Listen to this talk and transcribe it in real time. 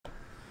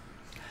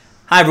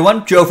Hi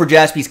everyone, Joe for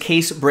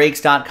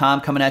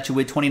JaspysCaseBreaks.com coming at you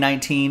with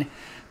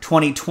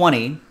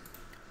 2019-2020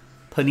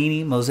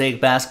 Panini Mosaic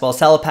Basketball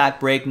Cello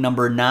Pack break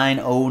number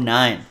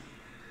 909.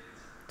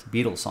 It's a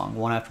Beatles song,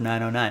 one after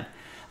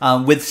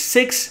 909. With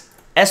 6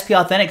 SP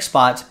Authentic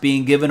spots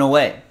being given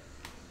away.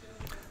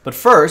 But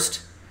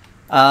first,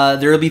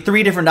 there will be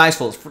 3 different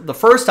dice rolls. The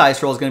first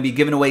dice roll is going to be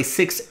giving away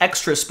 6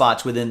 extra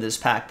spots within this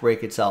pack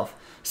break itself.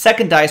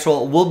 Second dice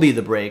roll will be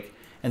the break,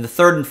 and the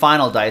third and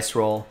final dice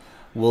roll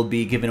will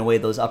be giving away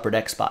those upper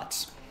deck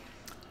spots.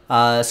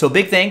 So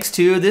big thanks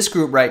to this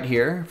group right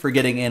here for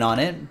getting in on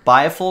it.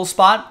 Buy a full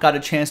spot, got a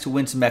chance to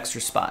win some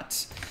extra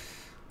spots.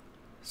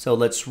 So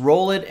let's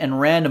roll it and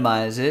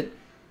randomize it.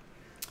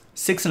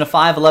 6 and a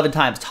 5, 11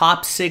 times.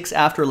 Top 6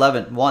 after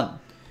 11. 1,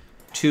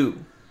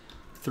 2,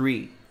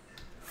 3,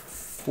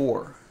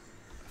 4,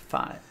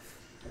 5,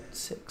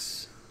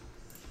 6.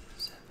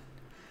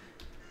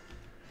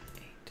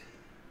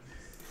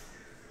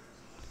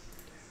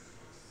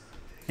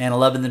 And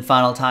 11th and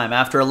final time.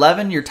 After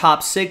 11, your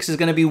top 6 is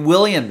going to be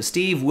William,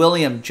 Steve,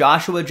 William,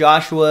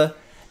 Joshua,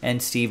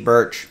 and Steve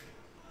Birch.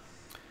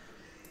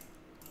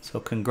 So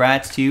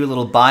congrats to you. A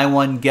little buy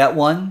one, get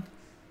one.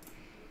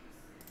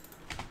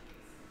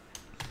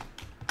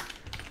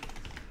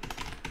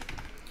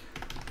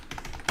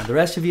 And the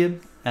rest of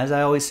you, as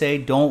I always say,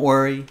 don't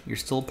worry. You're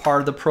still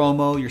part of the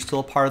promo. You're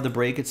still part of the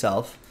break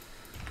itself.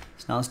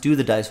 So now let's do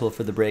the dice roll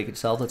for the break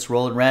itself. Let's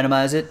roll and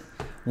randomize it.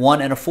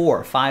 1 and a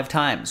 4, 5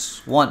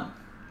 times. 1,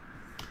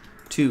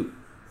 2,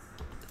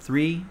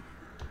 3,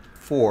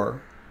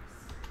 4,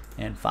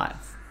 and 5.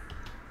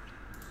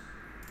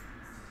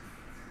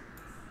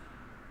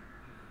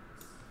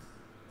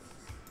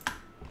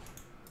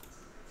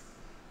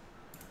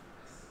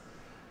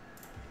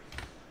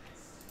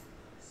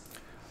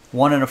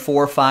 One and a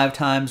 4, 5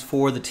 times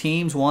for the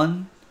teams.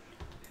 1,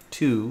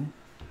 2,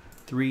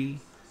 3,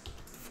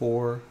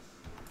 4,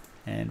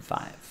 and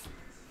 5.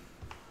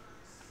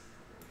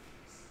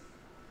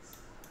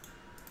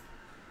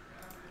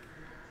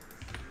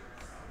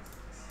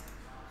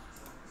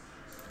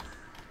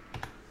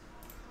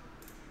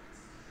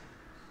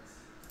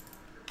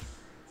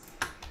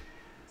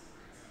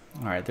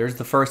 All right, there's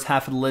the first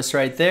half of the list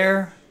right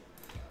there.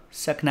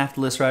 Second half of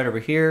the list right over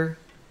here.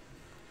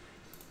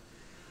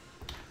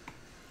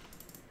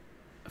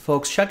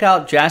 Folks, check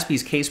out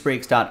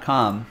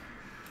JaspysCaseBreaks.com.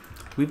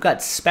 We've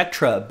got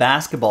Spectra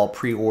basketball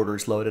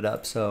pre-orders loaded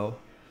up. So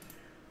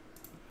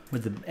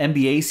with the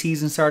NBA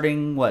season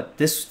starting, what,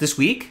 this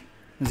week?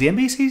 Is the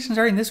NBA season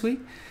starting this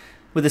week?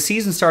 With the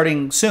season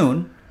starting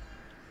soon.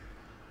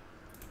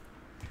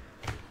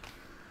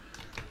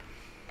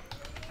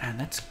 Man,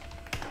 that's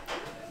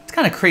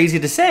kind of crazy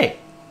to say.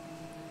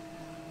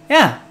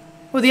 Yeah.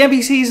 Well, the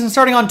NBA season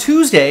starting on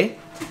Tuesday.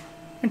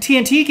 And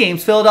TNT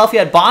games,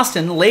 Philadelphia at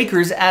Boston,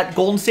 Lakers at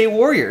Golden State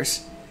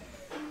Warriors.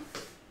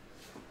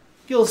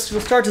 You'll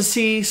start to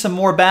see some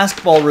more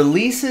basketball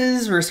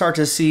releases. We'll start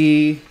to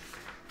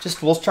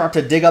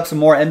dig up some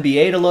more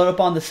NBA to load up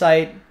on the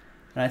site.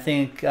 And I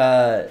think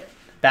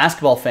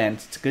basketball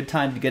fans, it's a good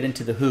time to get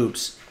into the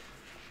hoops.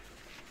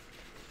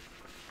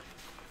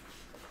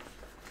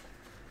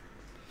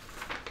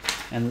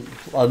 And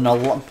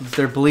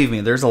believe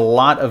me, there's a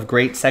lot of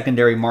great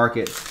secondary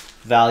market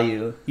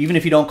value. Even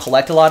if you don't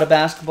collect a lot of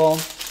basketball, I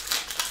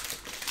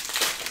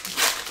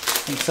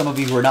think some of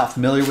you who are not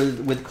familiar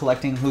with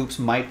collecting hoops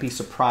might be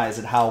surprised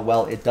at how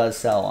well it does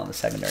sell on the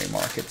secondary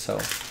market. So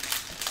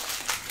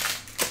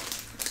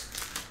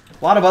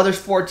a lot of other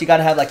sports, you got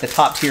to have like the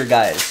top tier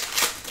guys.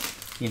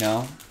 You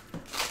know,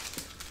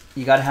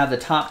 you got to have the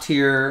top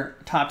tier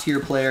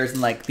players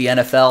in like the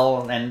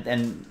NFL,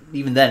 and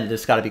even then,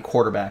 there's got to be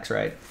quarterbacks,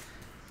 right?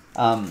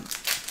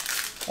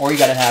 Or you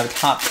got to have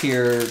top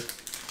tier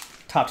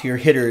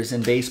hitters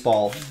in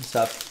baseball and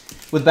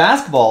stuff. With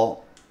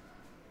basketball,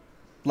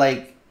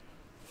 like,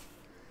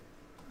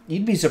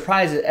 you'd be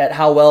surprised at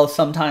how well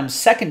sometimes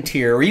second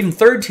tier or even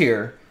third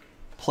tier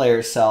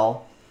players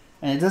sell,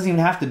 and it doesn't even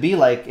have to be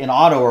like an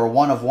auto or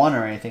 1 of 1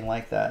 or anything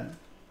like that.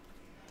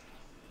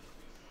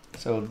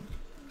 So,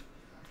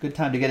 good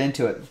time to get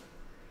into it.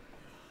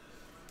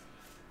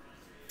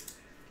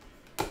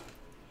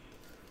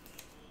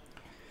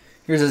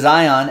 Here's a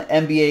Zion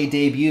NBA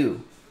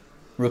debut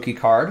rookie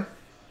card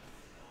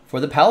for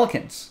the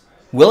Pelicans.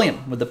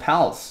 William with the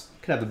Pals.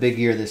 Could have a big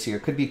year this year.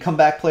 Could be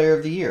comeback player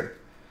of the year.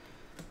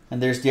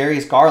 And there's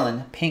Darius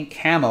Garland, pink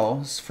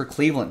camos for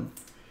Cleveland.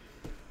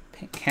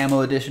 Pink camo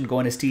edition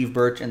going to Steve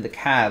Birch and the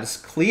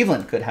Cavs.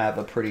 Cleveland could have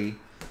a pretty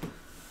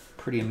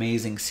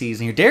amazing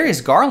season here. Darius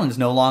Garland's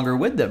no longer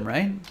with them,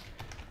 right?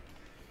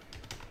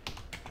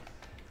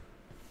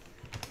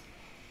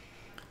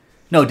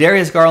 No,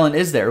 Darius Garland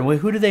is there.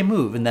 Wait, who did they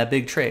move in that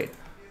big trade?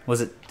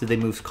 Did they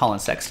move Colin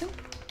Sexton?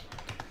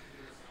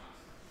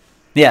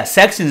 Yeah,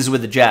 Sexton is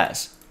with the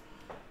Jazz.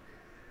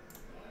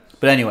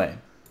 But anyway,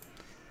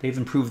 they've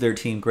improved their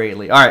team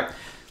greatly. All right,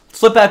 let's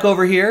flip back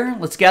over here.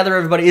 Let's gather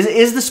everybody.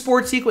 Is the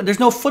sports equinox? There's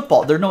no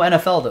football. There's no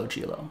NFL, though,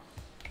 Gilo.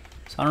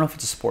 So I don't know if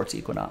it's a sports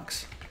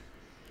equinox.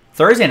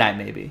 Thursday night,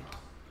 maybe.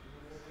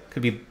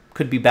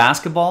 Could be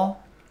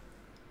basketball.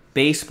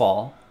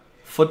 baseball,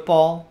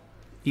 football,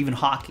 even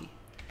hockey.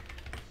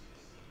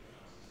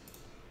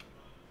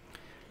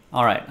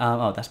 All right.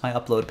 Oh, that's my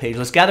upload page.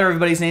 Let's gather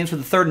everybody's names for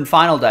the third and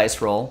final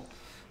dice roll.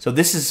 So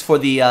this is for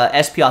the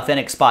SP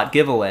Authentic spot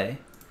giveaway.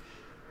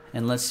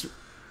 And let's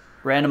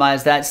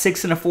randomize that.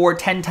 6 and a 4,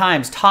 10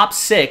 times. Top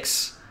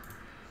 6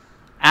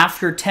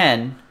 after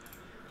 10.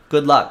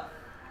 Good luck.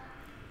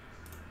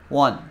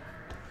 1,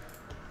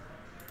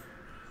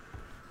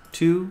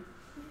 2,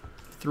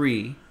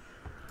 3,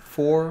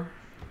 4,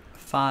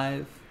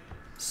 5,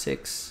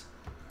 6,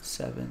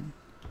 7,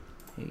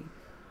 8,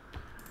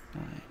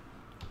 9,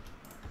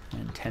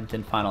 and 10th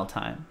and final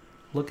time.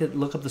 Look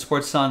up the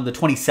sports on the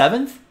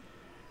 27th.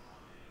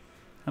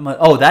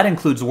 Oh, that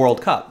includes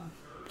World Cup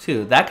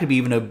too. That could be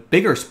even a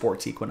bigger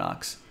sports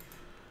equinox.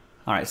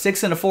 All right,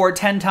 6 and a 4,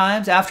 10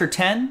 times. After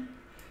 10,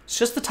 it's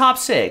just the top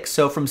 6.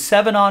 So from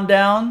 7 on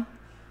down.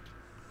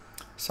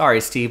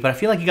 Sorry, Steve, but I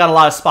feel like you got a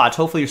lot of spots.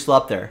 Hopefully you're still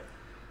up there.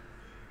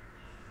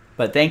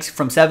 But thanks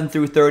from 7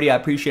 through 30. I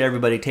appreciate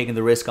everybody taking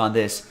the risk on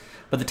this.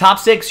 But the top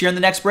 6, you're in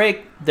the next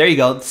break. There you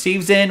go.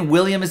 Steve's in,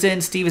 William is in,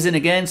 Steve is in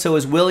again. So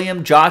is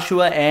William,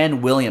 Joshua,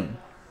 and William.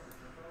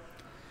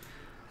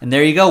 And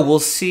there you go. We'll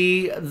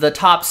see the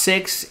top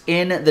 6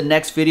 in the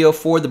next video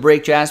for the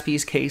break.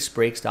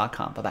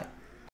 JaspysCaseBreaks.com. Bye-bye.